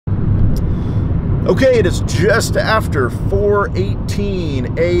Okay, it is just after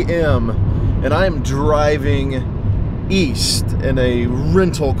 4:18 a.m. and I am driving east in a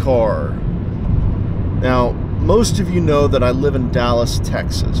rental car. Now, most of you know that I live in Dallas,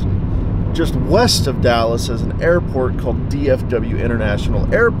 Texas. Just west of Dallas is an airport called DFW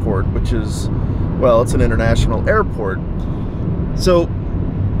International Airport, which is, well, it's an international airport. So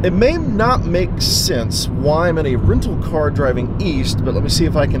it may not make sense why I'm in a rental car driving east, but let me see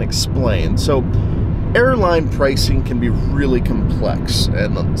if I can explain. So airline pricing can be really complex,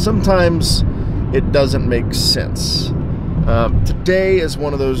 and sometimes it doesn't make sense. Today is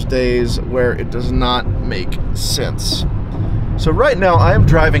one of those days where it does not make sense. So right now I am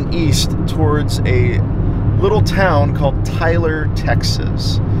driving east towards a little town called Tyler,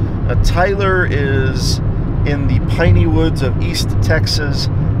 Texas. Tyler is in the piney woods of East Texas.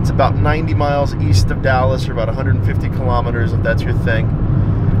 It's about 90 miles east of Dallas, or about 150 kilometers if that's your thing.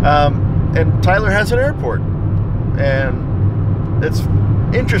 And Tyler has an airport. And it's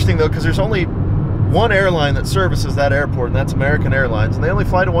interesting though, because there's only one airline that services that airport, and that's American Airlines, and they only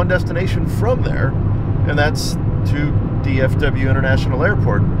fly to one destination from there, and that's to DFW International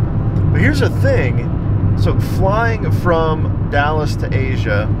Airport. But here's the thing, so flying from Dallas to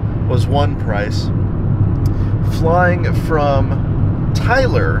Asia was one price. Flying from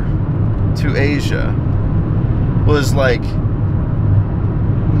Tyler to Asia was like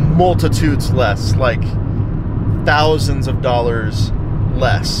multitudes less, like thousands of dollars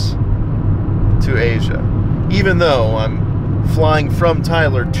less to Asia, even though I'm flying from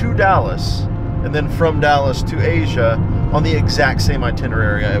Tyler to Dallas and then from Dallas to Asia on the exact same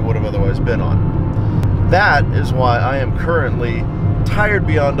itinerary I would have otherwise been on. That is why I am currently tired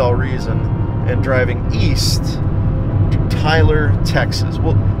beyond all reason and driving east to Tyler, Texas.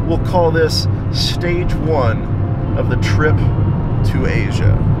 We'll call this stage one of the trip to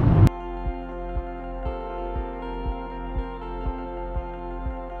Asia.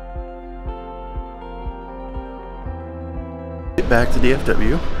 Get back to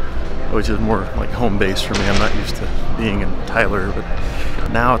DFW, which is more like home base for me. I'm not used to being in Tyler, but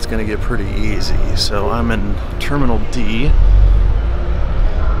now it's going to get pretty easy. So I'm in Terminal D,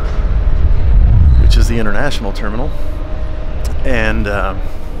 which is the international terminal, and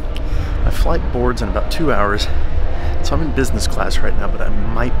my flight boards in about 2 hours. So I'm in business class right now, but I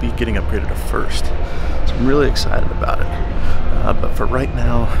might be getting upgraded to first. So I'm really excited about it. But for right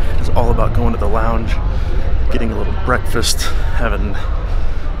now, it's all about going to the lounge, getting a little breakfast, having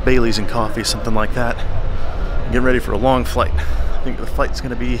Bailey's and coffee, something like that, and getting ready for a long flight. I think the flight's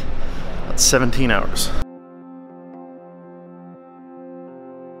going to be about 17 hours.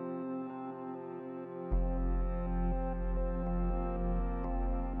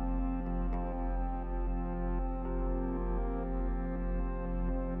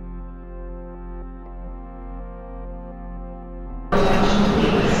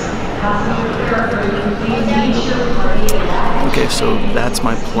 Okay, so that's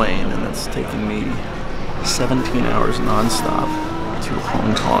my plane, and that's taking me 17 hours non-stop to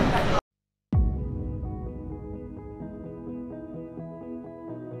Hong Kong.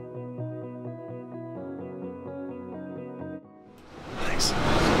 Thanks.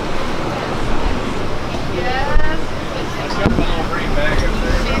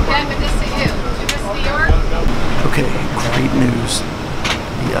 Okay, great news.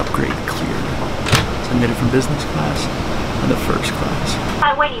 The upgrade cleared. So I made it from business class and the first class.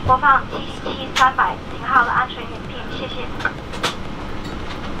 在为你播放77300型号的安全影片，谢谢。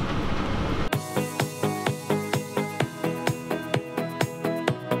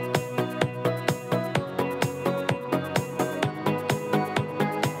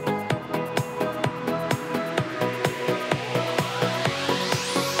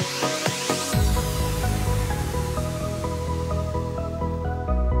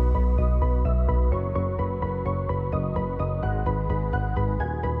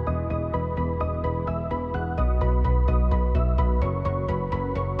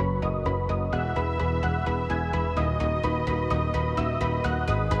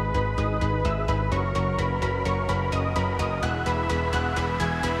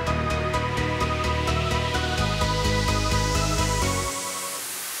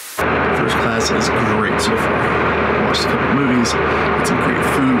 First class is great so far. Watched a couple movies, had some great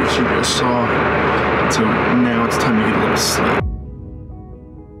food, which you guys saw. So now it's time to get a little sleep.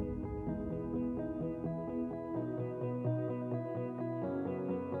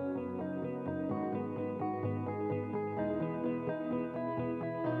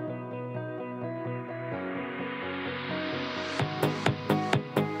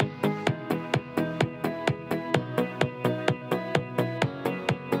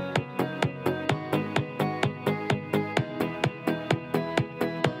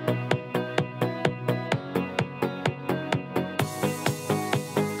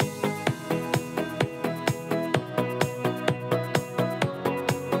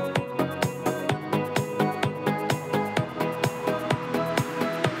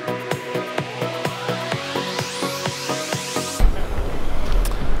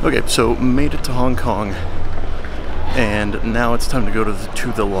 Okay, so made it to Hong Kong, and now it's time to go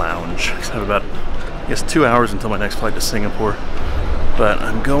to the lounge. I have about, I guess, 2 hours until my next flight to Singapore, but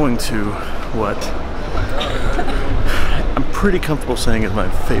I'm going to what I'm pretty comfortable saying is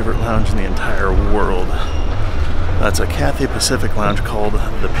my favorite lounge in the entire world. That's a Cathay Pacific lounge called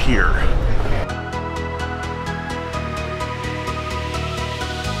The Pier.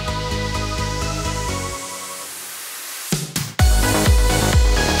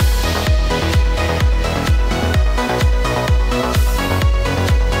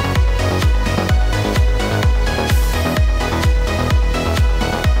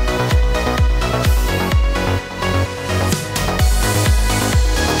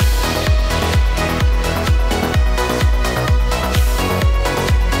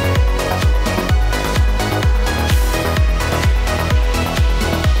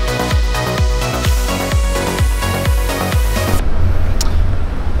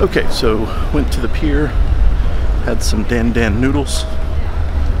 Okay, so went to the pier, had some Dan Dan noodles,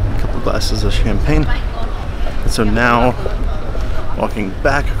 a couple glasses of champagne, and so now walking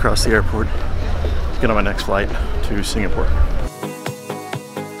back across the airport to get on my next flight to Singapore.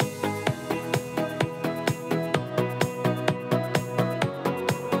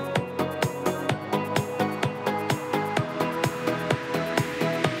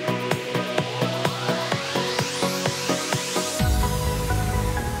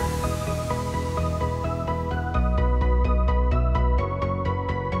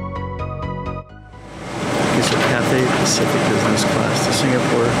 So Cathay Pacific business class to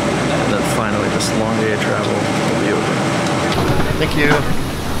Singapore, and then finally this long day of travel will be over. Thank you.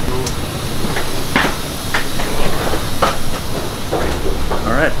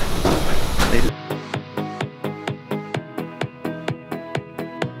 All right, made it.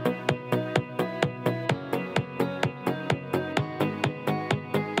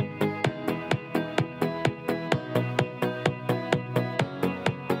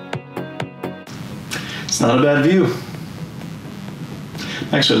 It's not a bad view.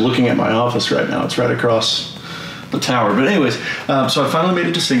 Actually, looking at my office right now, it's right across the tower. But anyways, so I finally made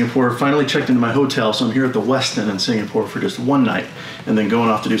it to Singapore, finally checked into my hotel. So I'm here at the Westin in Singapore for just one night, and then going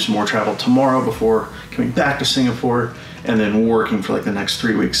off to do some more travel tomorrow before coming back to Singapore, and then working for like the next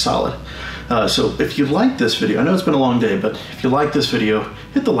 3 weeks solid. So if you like this video, I know it's been a long day, but if you like this video,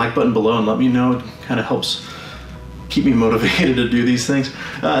 hit the like button below and let me know. It kind of helps keep me motivated to do these things.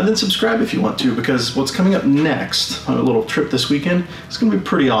 And then subscribe if you want to, because what's coming up next on a little trip this weekend is going to be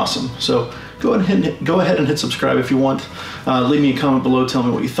pretty awesome. So go ahead and hit subscribe if you want. Leave me a comment below, tell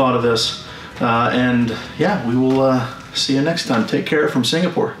me what you thought of this. And yeah, we will see you next time. Take care from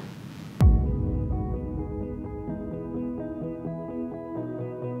Singapore.